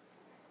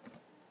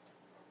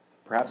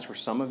 Perhaps for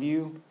some of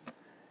you,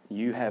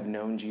 you have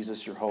known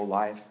Jesus your whole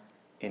life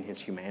in his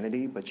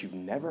humanity, but you've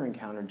never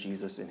encountered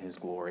Jesus in his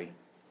glory.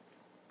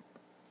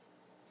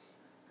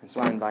 And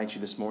so I invite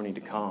you this morning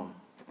to come,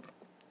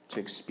 to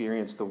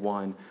experience the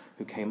one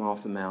who came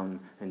off the mountain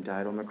and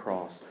died on the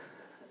cross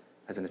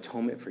as an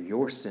atonement for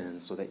your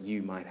sins so that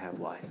you might have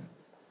life.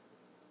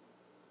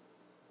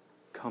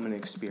 Come and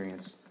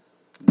experience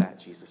that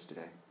Jesus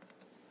today.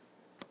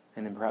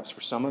 And then perhaps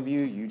for some of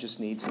you, you just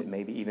need to,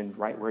 maybe even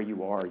right where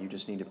you are, you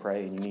just need to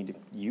pray and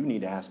you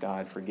need to ask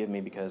God, forgive me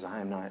because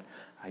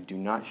I I do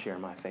not share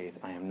my faith.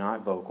 I am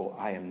not vocal.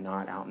 I am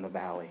not out in the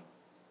valley.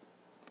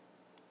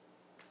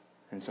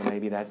 And so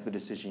maybe that's the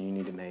decision you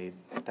need to make.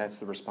 That's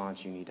the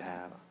response you need to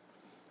have.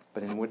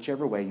 But in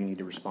whichever way you need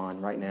to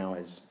respond right now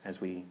as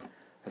we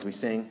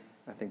sing,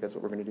 I think that's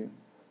what we're going to do.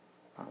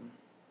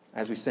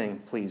 As we sing,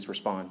 please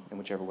respond in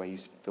whichever way you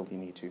feel you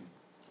need to.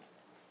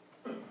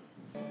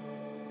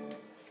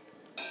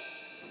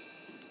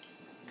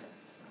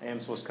 I am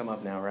supposed to come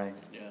up now, right?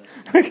 Yeah.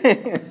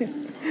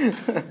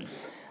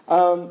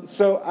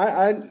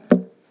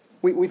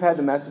 We've had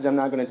the message. I'm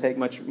not going to take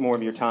much more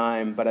of your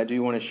time, but I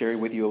do want to share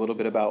with you a little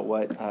bit about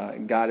what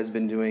God has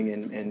been doing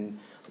in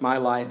my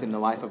life, in the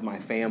life of my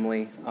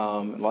family,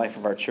 life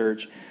of our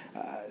church.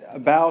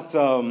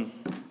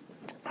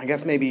 I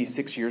guess maybe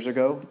 6 years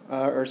ago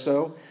or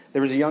so,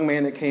 there was a young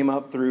man that came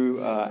up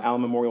through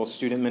Allen Memorial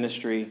Student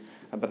Ministry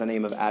by the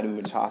name of Adam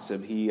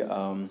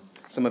Mutasib.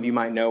 Some of you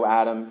might know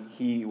Adam.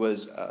 He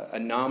was a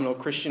nominal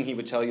Christian. He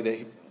would tell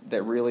you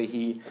that really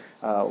he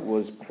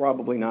was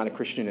probably not a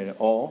Christian at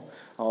all,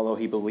 although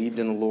he believed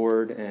in the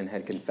Lord and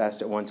had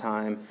confessed at one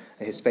time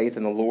his faith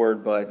in the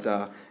Lord. But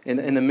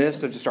in the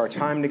midst of just our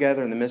time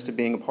together, in the midst of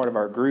being a part of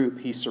our group,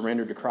 he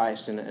surrendered to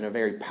Christ in a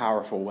very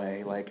powerful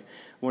way, like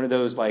one of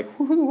those like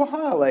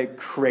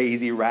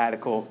crazy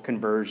radical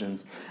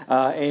conversions.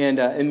 And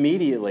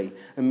immediately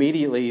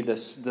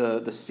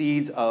the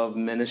seeds of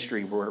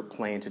ministry were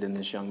planted in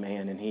this young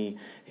man, and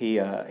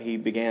he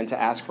began to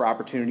ask for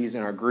opportunities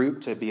in our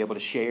group to be able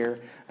to share.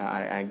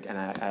 I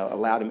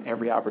allowed him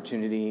every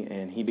opportunity,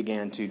 and he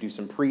began to do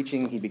some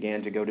preaching. He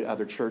began to go to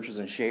other churches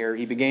and share.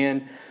 He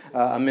began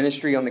a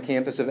ministry on the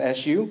campus of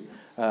SU.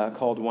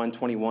 Called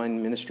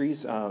 121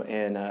 Ministries,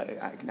 and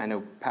I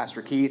know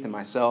Pastor Keith and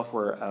myself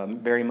were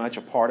very much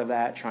a part of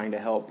that, trying to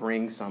help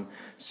bring some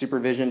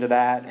supervision to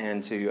that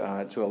and to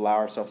allow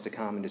ourselves to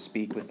come and to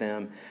speak with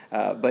them.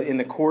 But in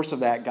the course of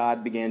that,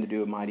 God began to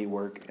do a mighty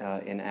work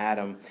in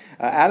Adam.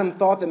 Adam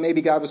thought that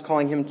maybe God was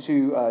calling him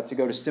to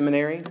go to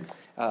seminary.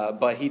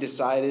 But he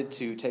decided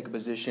to take a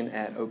position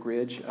at Oak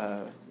Ridge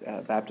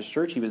Baptist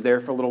Church. He was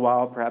there for a little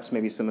while. Perhaps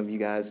maybe some of you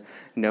guys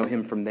know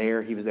him from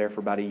there. He was there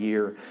for about a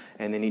year.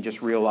 And then he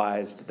just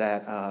realized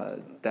that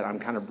I'm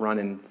kind of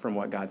running from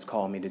what God's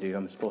calling me to do.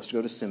 I'm supposed to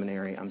go to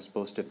seminary. I'm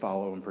supposed to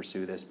follow and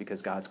pursue this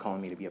because God's calling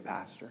me to be a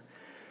pastor.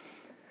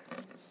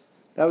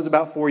 That was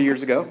about 4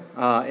 years ago.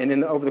 And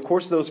then over the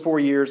course of those 4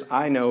 years,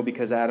 I know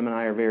because Adam and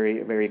I are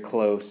very, very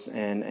close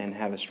and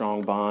have a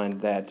strong bond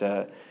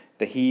that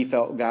he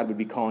felt God would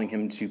be calling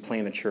him to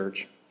plant a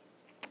church.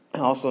 I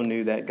also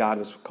knew that God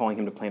was calling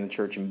him to plant a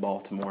church in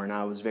Baltimore, and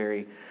I was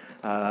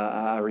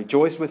I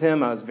rejoiced with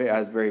him. I was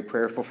very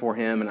prayerful for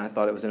him, and I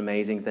thought it was an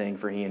amazing thing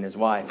for he and his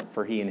wife.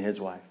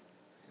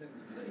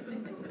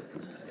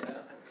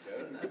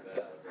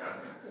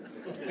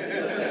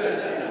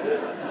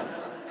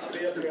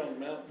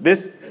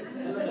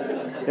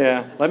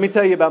 Let me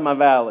tell you about my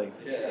valley.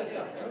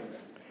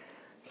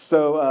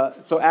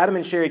 So Adam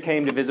and Sherry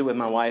came to visit with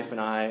my wife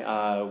and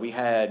I. We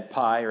had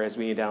pie, or as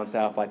we down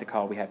south like to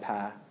call it, we had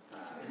pie.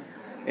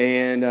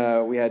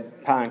 And we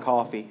had pie and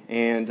coffee.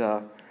 And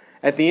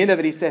at the end of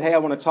it, he said, "Hey, I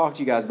want to talk to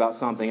you guys about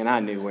something." And I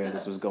knew where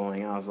this was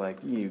going. I was like,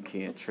 "You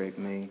can't trick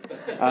me."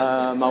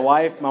 My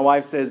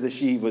wife says that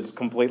she was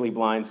completely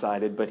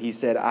blindsided. But he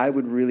said, "I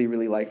would really,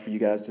 really like for you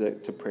guys to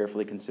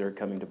prayerfully consider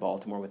coming to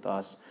Baltimore with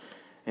us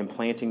and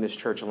planting this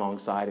church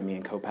alongside of me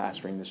and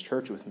co-pastoring this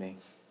church with me."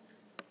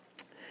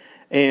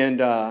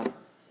 And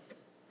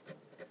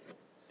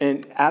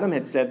Adam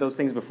had said those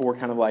things before,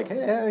 kind of like,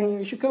 "Hey,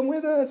 you should come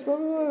with us."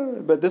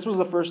 But this was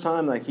the first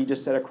time, like, he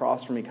just sat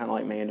across from me, kind of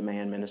like man to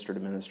man, minister to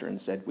minister, and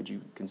said, "Would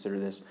you consider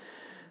this?"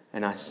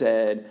 And I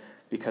said,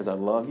 "Because I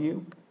love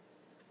you,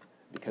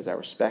 because I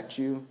respect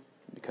you,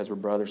 because we're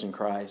brothers in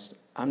Christ,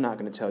 I'm not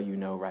going to tell you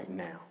no right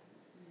now.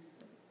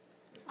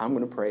 I'm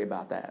going to pray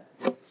about that."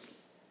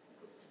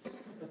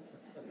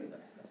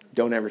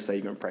 Don't ever say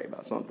you're going to pray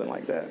about something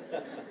like that.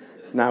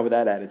 Not with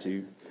that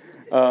attitude.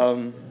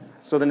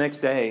 So the next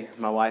day,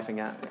 my wife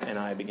and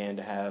I began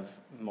to have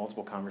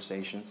multiple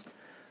conversations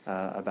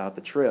about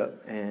the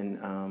trip.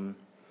 And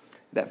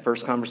that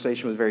first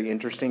conversation was very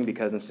interesting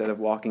because instead of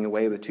walking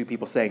away with two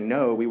people saying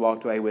no, we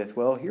walked away with,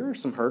 well, here are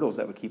some hurdles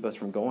that would keep us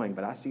from going,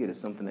 but I see it as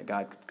something that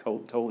God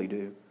could totally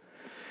do.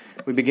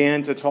 We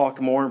began to talk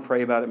more and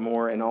pray about it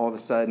more, and all of a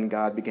sudden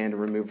God began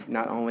to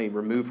not only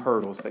remove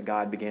hurdles, but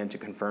God began to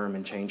confirm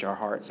and change our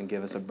hearts and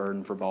give us a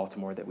burden for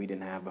Baltimore that we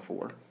didn't have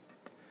before.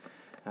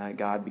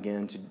 God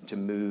began to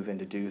move and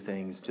to do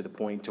things to the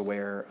point to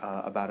where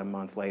about a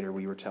month later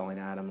we were telling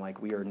Adam, like,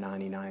 we are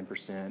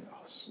 99%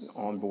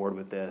 on board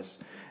with this.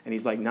 And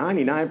he's like,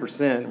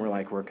 99%? And we're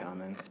like, we're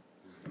coming.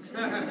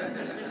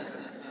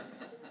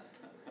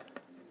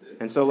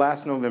 And so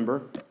last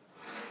November,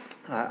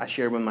 I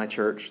shared with my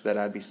church that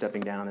I'd be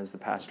stepping down as the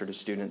pastor to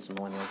students and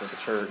millennials at the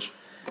church,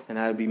 and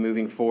I'd be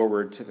moving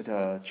forward to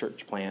the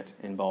church plant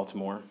in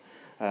Baltimore.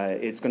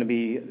 It's going to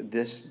be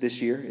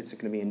this year. It's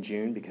going to be in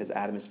June because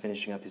Adam is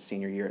finishing up his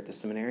senior year at the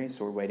seminary,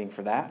 so we're waiting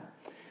for that.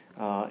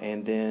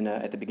 And then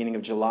at the beginning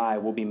of July,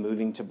 we'll be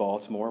moving to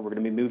Baltimore. We're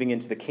going to be moving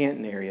into the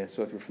Canton area.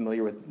 So if you're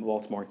familiar with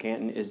Baltimore,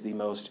 Canton is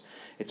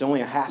it's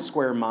only a half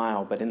square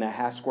mile, but in that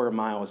half square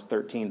mile is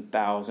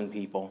 13,000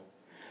 people.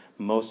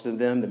 Most of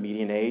them, the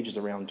median age is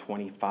around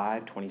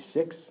 25,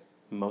 26.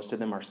 Most of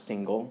them are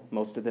single.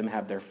 Most of them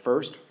have their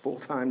first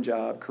full-time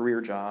job,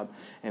 career job,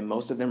 and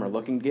most of them are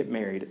looking to get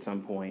married at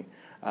some point.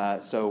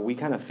 So we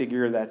kind of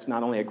figure that's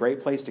not only a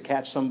great place to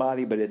catch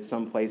somebody, but it's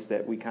some place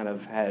that we kind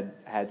of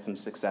had some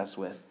success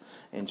with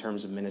in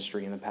terms of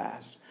ministry in the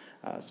past.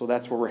 So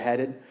that's where we're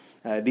headed.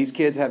 These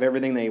kids have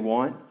everything they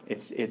want.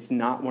 It's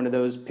not one of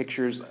those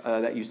pictures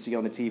that you see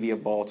on the TV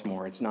of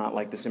Baltimore. It's not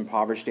like this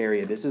impoverished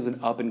area. This is an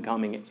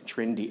up-and-coming,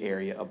 trendy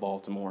area of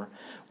Baltimore,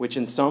 which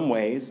in some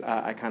ways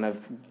I kind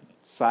of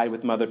side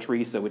with Mother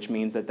Teresa, which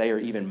means that they are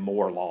even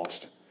more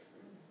lost,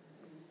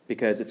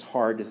 because it's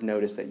hard to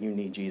notice that you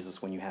need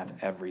Jesus when you have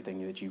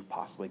everything that you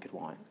possibly could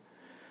want.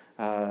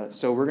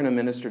 So we're going to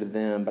minister to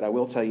them, but I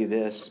will tell you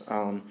this.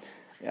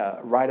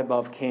 Right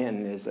above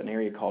Canton is an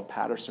area called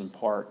Patterson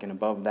Park, and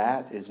above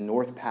that is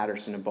North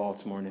Patterson in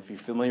Baltimore. And if you're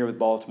familiar with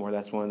Baltimore,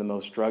 that's one of the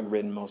most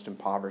drug-ridden, most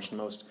impoverished,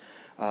 most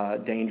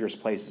dangerous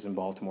places in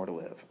Baltimore to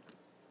live.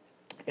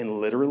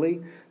 And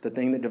literally, the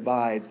thing that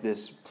divides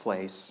this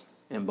place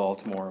in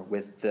Baltimore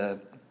with the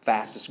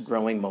fastest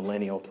growing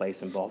millennial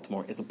place in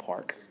Baltimore is a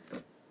park.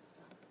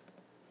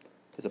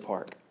 Is a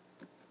park.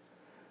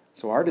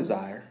 So our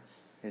desire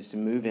is to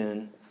move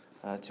in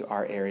to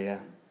our area,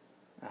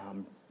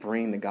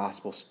 bring the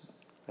gospel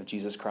of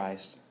Jesus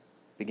Christ,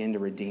 begin to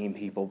redeem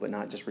people, but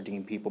not just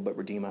redeem people, but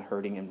redeem a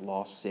hurting and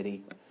lost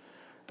city.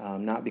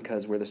 Not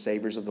because we're the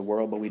saviors of the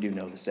world, but we do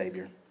know the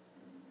Savior.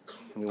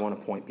 And we want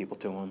to point people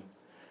to Him.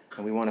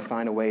 And we want to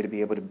find a way to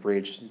be able to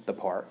bridge the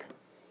park.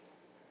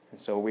 And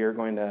so we are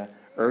going to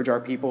urge our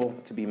people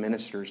to be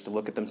ministers, to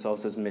look at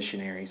themselves as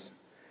missionaries.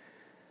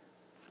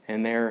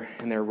 And their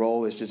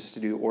role is just to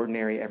do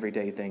ordinary,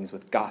 everyday things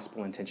with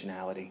gospel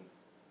intentionality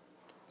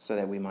so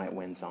that we might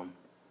win some.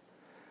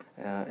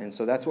 And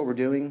so that's what we're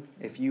doing.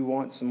 If you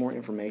want some more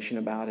information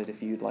about it,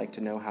 if you'd like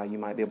to know how you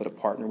might be able to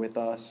partner with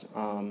us,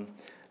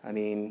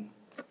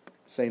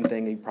 same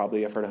thing you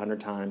probably have heard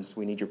 100 times.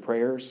 We need your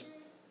prayers,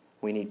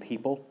 we need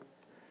people,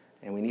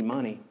 and we need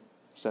money.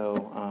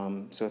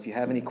 So if you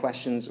have any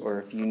questions, or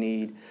if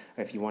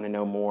you want to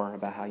know more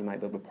about how you might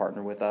be able to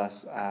partner with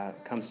us,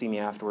 come see me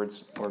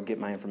afterwards or get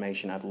my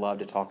information. I'd love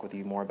to talk with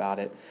you more about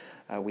it.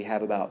 We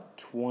have about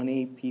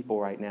 20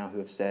 people right now who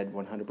have said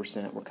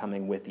 100% we're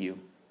coming with you.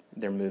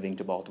 They're moving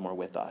to Baltimore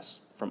with us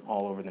from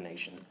all over the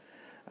nation.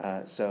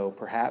 So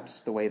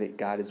perhaps the way that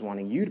God is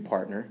wanting you to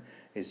partner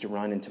is to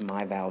run into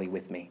my valley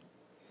with me.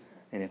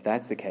 And if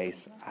that's the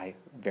case, I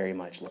very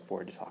much look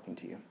forward to talking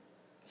to you.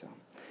 So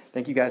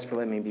thank you guys for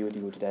letting me be with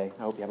you today.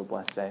 I hope you have a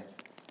blessed day.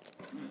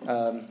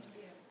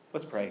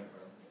 Let's pray.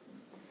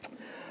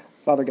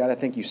 Father God, I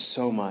thank you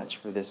so much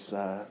for this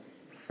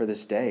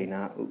day.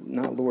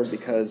 Not Lord,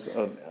 because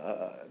of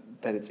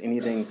that it's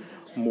anything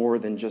more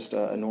than just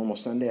a normal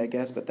Sunday, I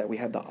guess, but that we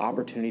have the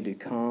opportunity to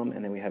come,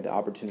 and then we have the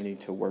opportunity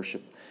to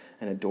worship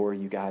and adore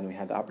you, God, and we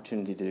have the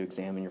opportunity to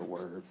examine your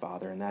word,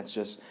 Father, and that's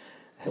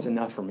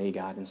enough for me,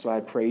 God, and so I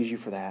praise you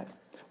for that.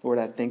 Lord,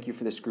 I thank you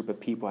for this group of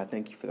people. I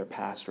thank you for their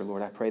pastor.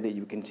 Lord, I pray that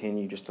you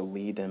continue just to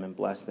lead them and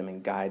bless them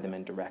and guide them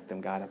and direct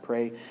them, God. I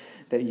pray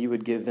that you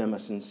would give them a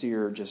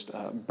sincere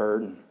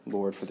burden,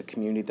 Lord, for the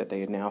community that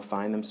they now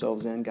find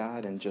themselves in,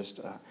 God, and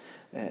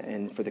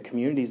for the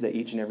communities that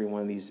each and every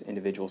one of these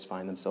individuals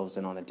find themselves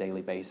in on a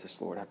daily basis,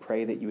 Lord. I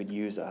pray that you would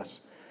use us,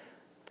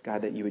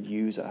 God, that you would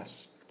use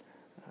us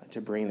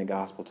to bring the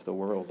gospel to the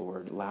world,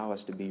 Lord. Allow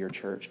us to be your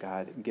church,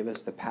 God. Give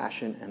us the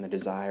passion and the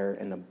desire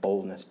and the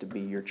boldness to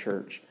be your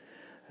church.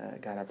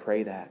 God, I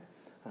pray that,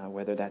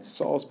 whether that's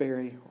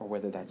Salisbury or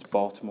whether that's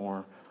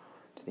Baltimore,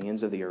 to the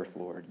ends of the earth,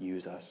 Lord,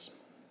 use us.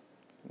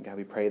 And God,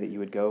 we pray that you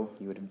would go,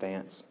 you would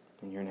advance.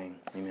 In your name,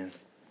 amen.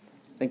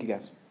 Thank you,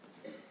 guys.